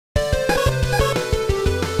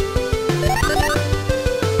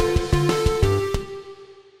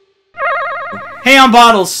Hey, I'm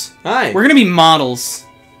Bottles. Hi. We're gonna be models.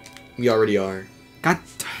 We already are. God.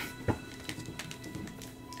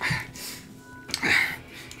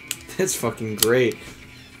 That's fucking great.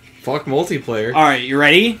 Fuck multiplayer. Alright, you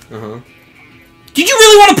ready? Uh-huh. Did you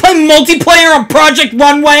really want to play multiplayer on Project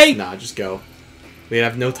Runway? Nah, just go. We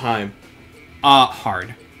have no time.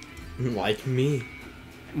 Hard. Like me.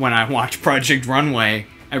 When I watch Project Runway,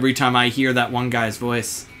 every time I hear that one guy's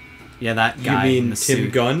voice. Yeah, that guy You mean in the Tim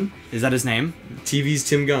suit. Gunn? Is that his name? TV's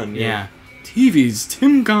Tim Gunn. Yeah. TV's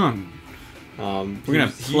Tim Gunn. We're gonna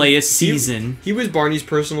play a season. He was Barney's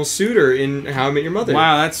personal suitor in How I Met Your Mother.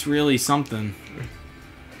 Wow, that's really something.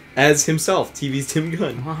 As himself, TV's Tim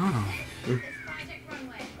Gunn. Wow.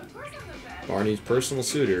 Barney's personal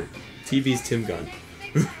suitor, TV's Tim Gunn.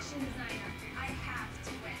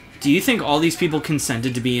 Do you think all these people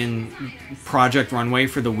consented to be in Project Runway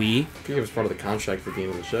for the Wii? I think it was part of the contract at the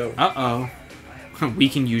end of the show. Uh-oh. We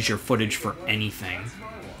can use your footage for anything.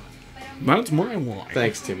 That's my life.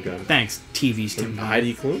 Thanks, Tim Gunn. Thanks, TV's Tim Gunn.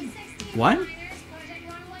 Heidi Klum? What?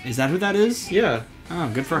 Is that who that is? Yeah.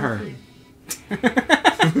 Oh, good for her.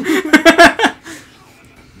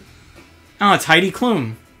 Oh, it's Heidi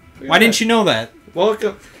Klum. Why didn't you know that?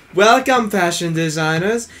 Welcome, fashion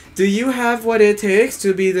designers. Do you have what it takes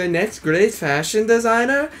to be the next great fashion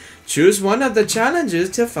designer? Choose one of the challenges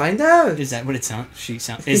to find out. Is that what it sounds? Is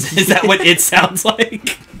that what it sounds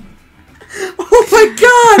like? Oh my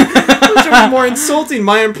god! Which was more insulting,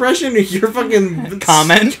 my impression or your fucking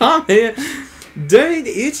comment? During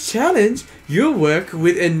each challenge, you work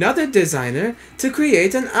with another designer to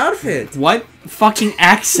create an outfit. What fucking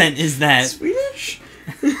accent is that? Swedish?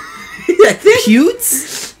 I think.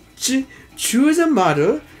 Putes? Choose a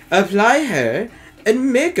model, apply hair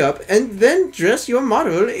and makeup, and then dress your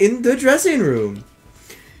model in the dressing room.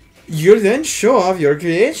 You'll then show off your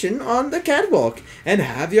creation on the catwalk and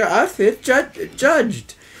have your outfit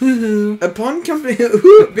judged. Upon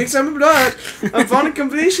Upon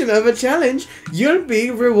completion of a challenge, you'll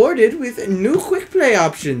be rewarded with new quick play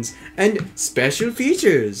options and special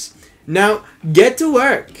features. Now, get to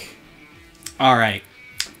work. Alright.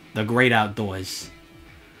 The great outdoors.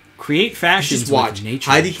 Create fashions Just watch. with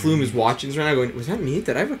nature. Heidi Klum is watching this right now going, was that me?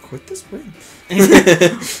 Did I record this? When?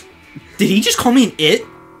 Did he just call me an it?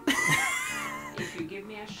 If you give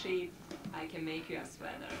me a sheep, I can make you a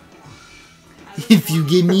sweater. If you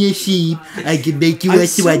give me a sheep, I can make you a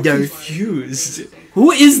sweater. I'm so confused.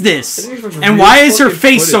 Who is this? And real why is her fucking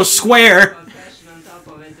face so footage. square?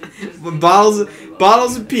 When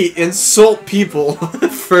Bottles and Pete insult people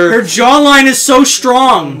for... Her jawline is so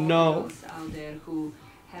strong. No. Out there who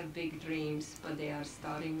have big dreams, but they are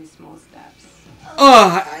starting with small steps.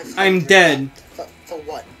 Ugh, I'm dead. For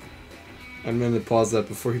what? I'm gonna pause that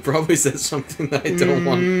before he probably says something that I don't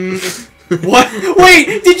want. What?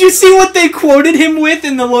 Wait, did you see what they quoted him with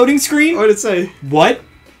in the loading screen? What did it say? What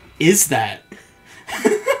is that?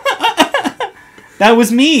 That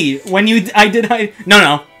was me when you.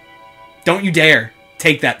 No. Don't you dare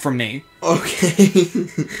take that from me. Okay.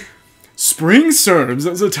 Spring serves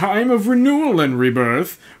as a time of renewal and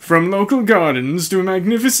rebirth. From local gardens to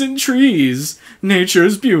magnificent trees,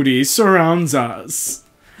 nature's beauty surrounds us.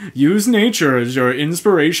 Use nature as your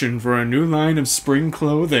inspiration for a new line of spring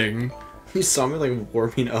clothing. You saw me like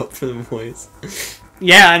warming up for the voice.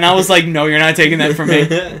 Yeah, and I was like, no, you're not taking that from me.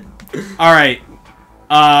 Alright.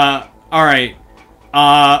 Alright.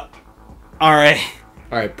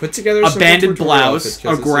 Alright, put together A some banded tutorial blouse, outfits, a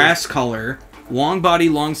 'cause it's grass color, long body,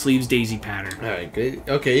 long sleeves, daisy pattern. Alright, good.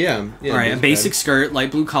 Okay, yeah. Alright, a basic skirt, light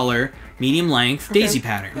blue color, medium length, daisy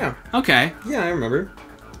pattern. Yeah. Okay. Yeah, I remember.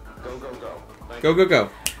 Go, go, go.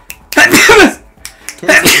 Time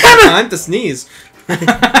to sneeze.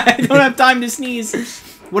 I don't have time to sneeze.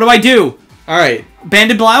 What do I do? Alright.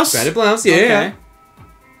 Banded blouse? Banded blouse, yeah. Okay.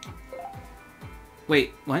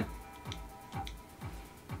 Wait, what?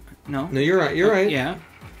 No? No, you're right, you're right. Yeah.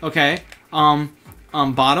 Okay.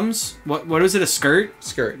 Bottoms? What is it, a skirt?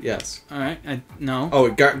 Skirt, yes. Alright, no. Oh,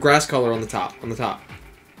 grass color on the top,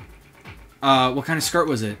 What kind of skirt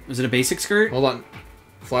was it? Was it a basic skirt? Hold on.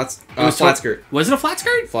 Flat skirt. Was it a flat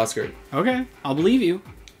skirt? Flat skirt. Okay, I'll believe you.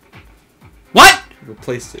 What?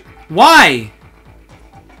 Replaced it. Why?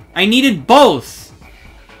 I needed both.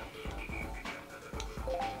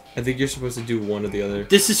 I think you're supposed to do one or the other.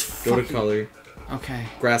 This is Go to fucking... color. Okay.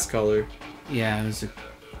 Grass color. Yeah, it was a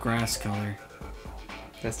grass color.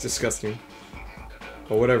 That's disgusting.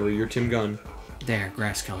 But whatever, you're Tim Gunn. There,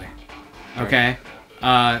 grass color. Okay.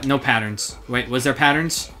 No patterns. Wait, was there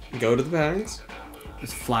patterns? Go to the patterns.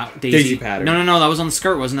 It's flat Daisy pattern. No, that was on the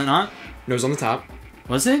skirt, wasn't it not? No, it's on the top.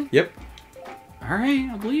 Was it? Yep. Alright,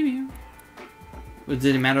 I'll believe you.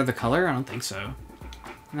 Did it matter the color? I don't think so.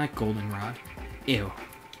 Not goldenrod. Ew.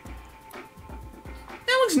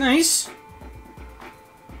 That looks nice.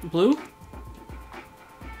 Blue?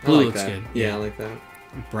 Blue like looks that. good. Yeah, I like that.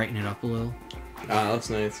 Brighten it up a little. Ah, that looks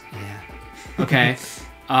nice. Yeah. Okay.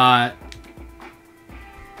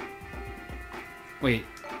 Wait.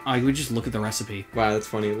 I would just look at the recipe. Wow, that's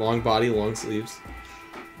funny. Long body, long sleeves.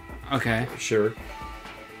 Okay. Sure.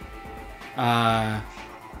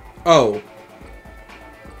 Oh.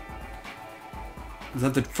 Is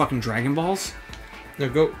that the fucking Dragon Balls? No,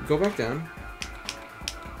 go back down.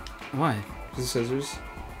 What? The scissors.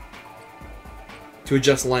 To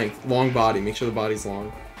adjust length. Long body. Make sure the body's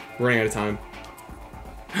long. We're running out of time.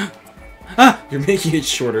 Ah! You're making it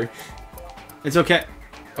shorter. It's okay.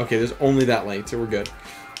 Okay, there's only that length, so we're good.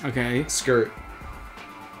 Okay. Skirt.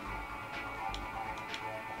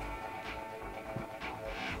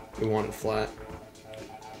 We want it flat.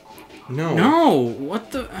 No. No!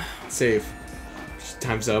 What the... Save.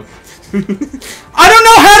 Time's up. I don't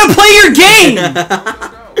know how to play your game!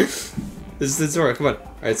 This is the tutorial. Come on.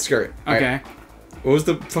 Alright, skirt. All Okay. right. What was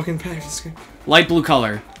the fucking pattern skirt? Light blue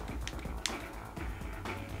color.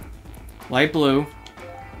 Light blue.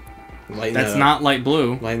 Lighten That's that up. not light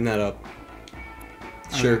blue. Lighten that up.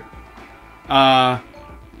 Sure.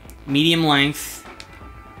 Medium length.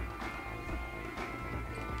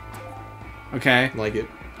 Okay. Like it.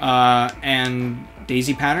 And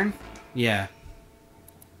daisy pattern? Yeah.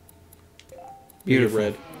 Beautiful.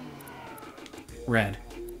 Beautiful. Red.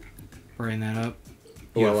 Bring that up. Oh,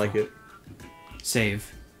 I Beautiful. like it.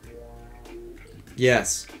 Save.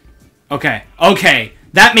 Yes. Okay. Okay.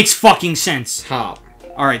 That makes fucking sense. Top.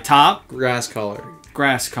 Alright, top. Grass color.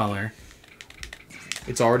 Grass color.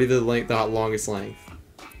 It's already the longest length.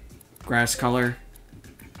 Grass color.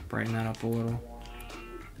 Brighten that up a little.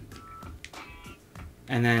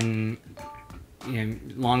 And then, yeah,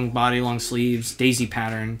 long body, long sleeves, daisy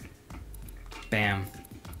pattern. Bam.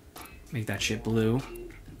 Make that shit blue.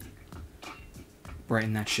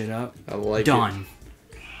 Brighten that shit up. I like it. Done.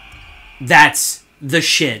 That's the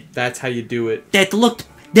shit. That's how you do it. That looked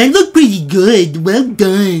pretty good. Well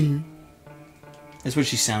done. That's what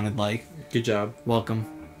she sounded like. Good job. Welcome.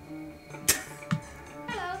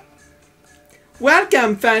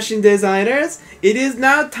 Welcome, fashion designers! It is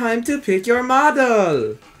now time to pick your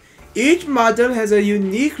model. Each model has a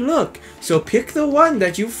unique look, so pick the one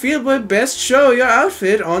that you feel will best show your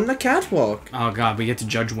outfit on the catwalk. Oh god, we get to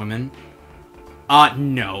judge women?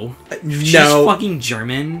 No. She's No. fucking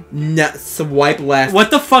German. No, swipe left. What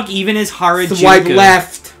the fuck even is Harajuku? Swipe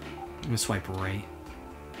left. I'm gonna swipe right.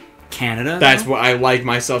 Canada? That's though? what I like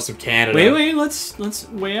myself some Canada. Wait, let's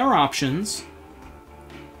weigh our options.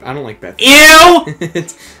 I don't like Beth. Ew!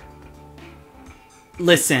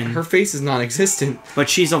 Listen, Her face is non-existent. but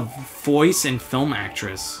she's a voice and film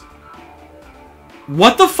actress.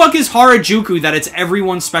 What the fuck is Harajuku that it's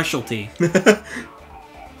everyone's specialty?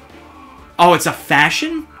 Oh, it's a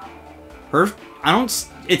fashion?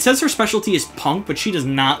 It says her specialty is punk, but she does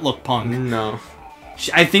not look punk. No,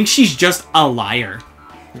 I think she's just a liar.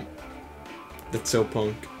 that's so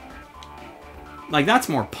punk. Like, that's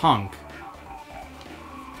more punk.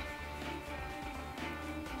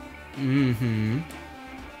 Mm-hmm.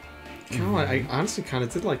 God, I honestly kind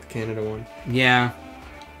of did like the Canada one. Yeah.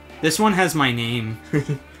 This one has my name.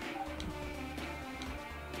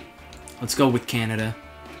 Let's go with Canada.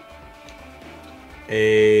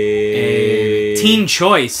 Teen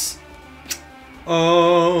Choice.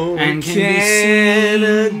 Oh, And can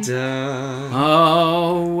Canada.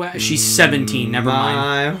 Oh, she's 17. Never mind.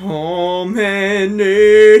 My home and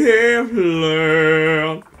native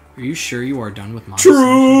land. Are you sure you are done with my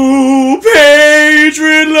True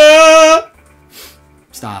patriot love.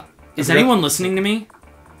 Stop. Is anyone listening to me?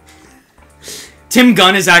 Tim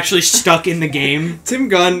Gunn is actually stuck in the game. Tim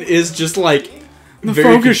Gunn is just like The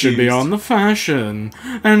very focus should be confused. on the fashion.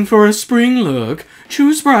 And for a spring look,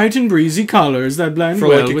 choose bright and breezy colors that blend For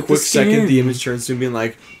well like a with quick the skin. second, the image turns to being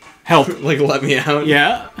like, Help. like let me out.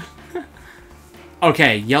 Yeah.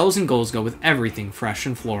 Okay, yellows and golds go with everything fresh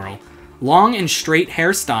and floral. Long and straight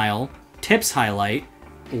hairstyle, tips highlight,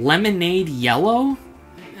 lemonade yellow?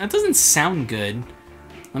 That doesn't sound good.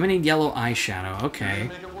 Lemonade yellow eyeshadow,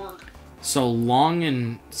 okay. So long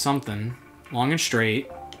and something. Long and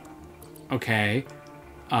straight. Okay.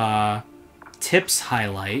 Tips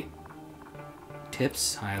highlight.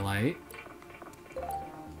 Tips highlight.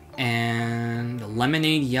 And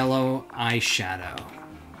lemonade yellow eyeshadow.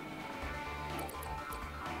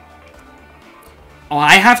 Oh,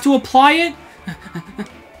 I have to apply it?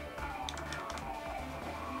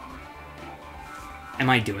 Am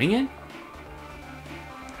I doing it?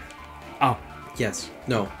 Oh. Yes.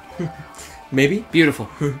 No. Maybe? Beautiful.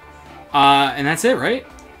 And that's it, right?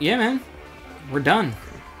 Yeah, man. We're done.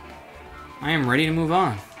 I am ready to move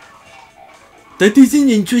on. That is an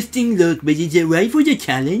interesting look, but is it right for the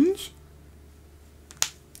challenge?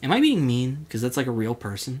 Am I being mean? Because that's like a real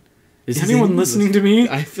person. Is anyone listening to me?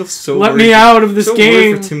 I feel so Let worried. me out of this so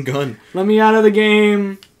game. worried for Tim Gunn. Let me out of the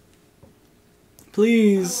game.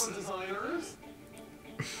 Please.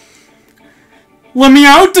 Let me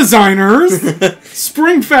out, designers!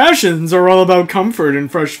 Spring fashions are all about comfort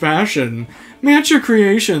and fresh fashion. Match your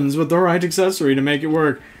creations with the right accessory to make it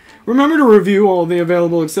work. Remember to review all the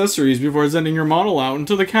available accessories before sending your model out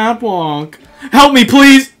into the catwalk. Help me,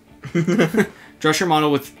 please! Dress your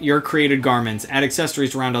model with your created garments. Add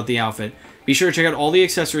accessories to round out the outfit. Be sure to check out all the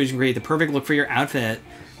accessories and create the perfect look for your outfit.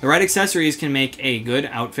 The right accessories can make a good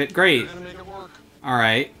outfit great.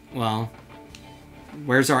 Alright, well,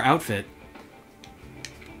 where's our outfit?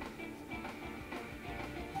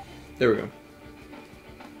 There we go.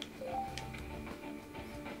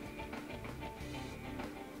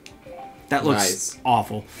 That looks Nice.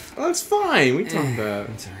 awful. Oh, that's fine. We talked about.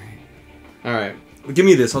 It's alright. All right. Give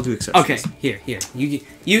me this. I'll do accessories. Okay, here. You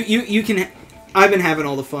can. I've been having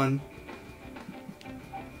all the fun.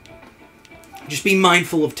 Just be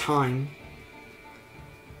mindful of time.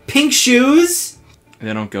 Pink shoes.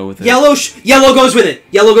 They don't go with it. Yellow goes with it.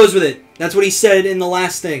 Yellow goes with it. That's what he said in the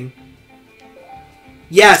last thing.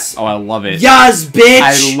 Yes. Oh, I love it. Yes, bitch.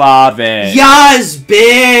 I love it. Yes, bitch.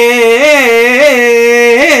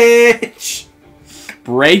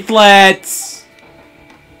 Bracelets.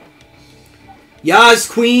 Yes,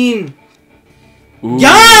 queen. Ooh.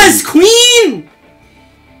 Yes, queen.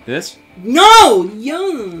 This? No,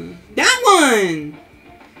 yeah, that one.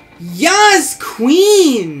 Yes,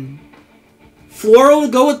 queen. Floral,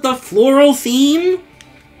 go with the floral theme.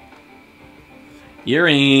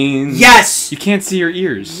 Earrings. Yes. You can't see your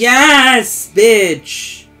ears. Yes,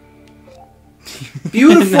 bitch.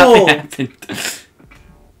 Beautiful. Nothing happened.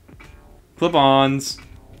 Clip-ons.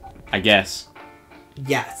 I guess.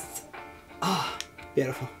 Yes. Ah,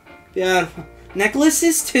 beautiful. Beautiful.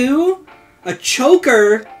 Necklaces too? A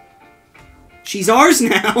choker? She's ours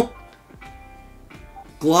now.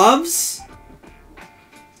 Gloves?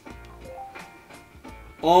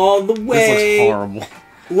 All the way. This looks horrible.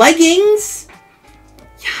 Leggings?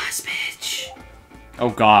 Yes, bitch. Oh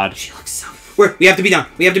god. She looks so... We have to be done.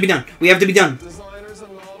 We have to be done. We have to be done.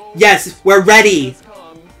 Yes, we're ready.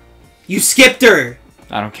 You skipped her.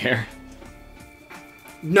 I don't care.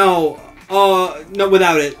 No. No,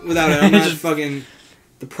 without it. Without it. I'm not fucking...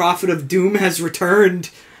 The Prophet of Doom has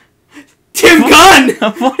returned. Tim Gunn!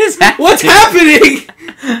 What is happening? What's happening?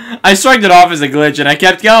 I swiped it off as a glitch and I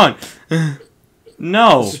kept going.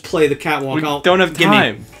 No. Let's just play the catwalk. We don't have Gimme.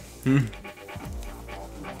 time.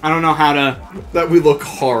 I don't know how to... That we look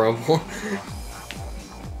horrible.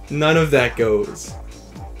 None of that goes.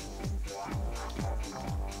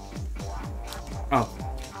 Oh.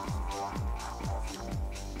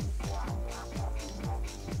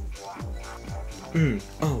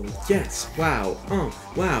 Oh, yes. Wow. Oh,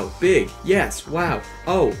 wow. Big. Yes. Wow.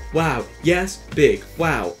 Oh, wow. Yes. Big.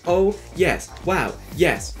 Wow. Oh, yes. Wow.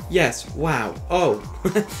 Yes. Yes. Wow. Oh.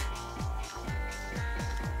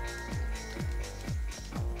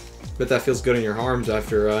 Bet that feels good in your arms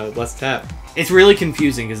after less tap. It's really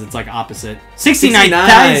confusing because it's like opposite.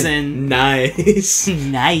 69,000. Nice.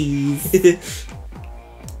 Nice.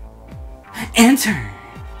 Enter.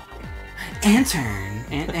 Enter.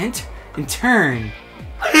 Enter. And turn.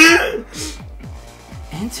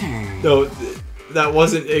 Enter. No, that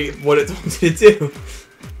wasn't what it told you to do.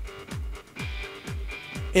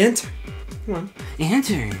 Enter. Come on.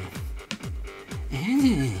 Enter.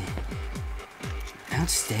 Enter.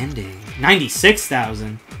 Outstanding.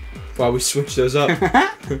 96,000. Wow, we switched those up.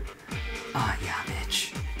 Ah, yeah,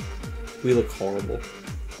 bitch. We look horrible.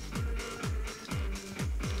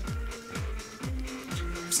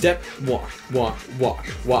 Step, walk, walk, walk,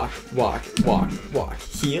 walk, walk, walk, walk.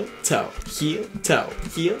 Heel, toe, heel, toe,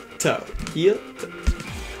 heel, toe, heel, toe.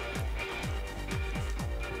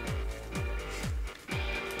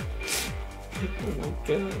 Oh my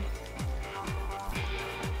god.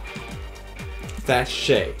 Fast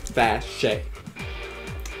shay, fast shay.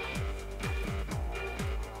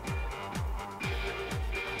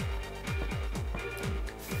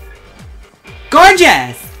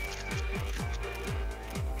 Gorgeous!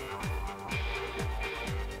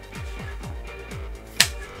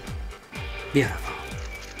 Beautiful.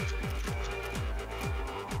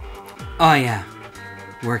 Oh yeah,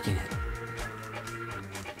 working it.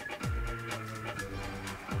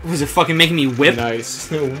 Was it fucking making me whip?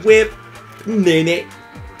 Nice. Whip. Nene.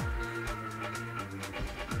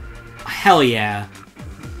 Hell yeah.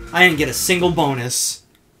 I didn't get a single bonus.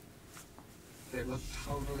 They look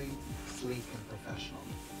totally sleek and professional.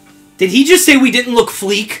 Did he just say we didn't look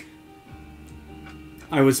fleek?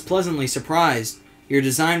 I was pleasantly surprised. Your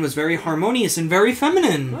design was very harmonious and very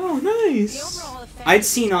feminine. Oh, nice.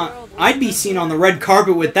 I'd be seen on the red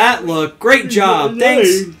carpet with that look. Great job.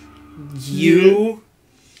 Thanks. You.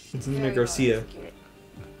 It's Nina Garcia.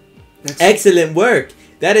 That's Excellent work.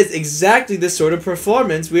 That is exactly the sort of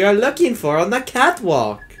performance we are looking for on the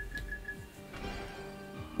catwalk.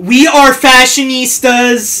 We are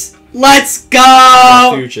fashionistas. Let's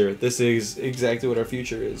Our go. future. This is exactly what our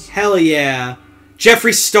future is. Hell yeah.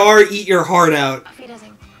 Jeffree Star, eat your heart out.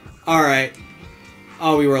 Alright.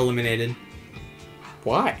 Oh, we were eliminated.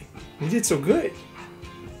 Why? We did so good.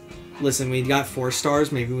 Listen, we got 4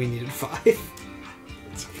 stars. Maybe we needed 5.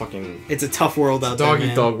 It's fucking It's a tough world out there, dog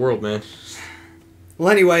man. eat dog world, man. Well,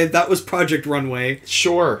 anyway, that was Project Runway.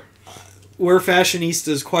 Sure. We're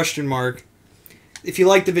fashionistas, question mark. If you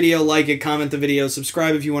liked the video, like it, comment the video,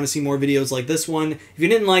 subscribe if you want to see more videos like this one. If you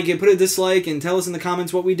didn't like it, put a dislike and tell us in the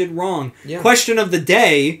comments what we did wrong. Yeah. Question of the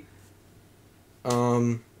day.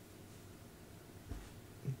 Do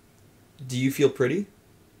you feel pretty?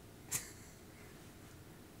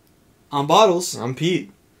 On bottles. I'm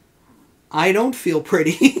Pete. I don't feel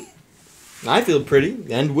pretty. I feel pretty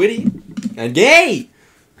and witty and gay.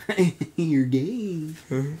 You're gay.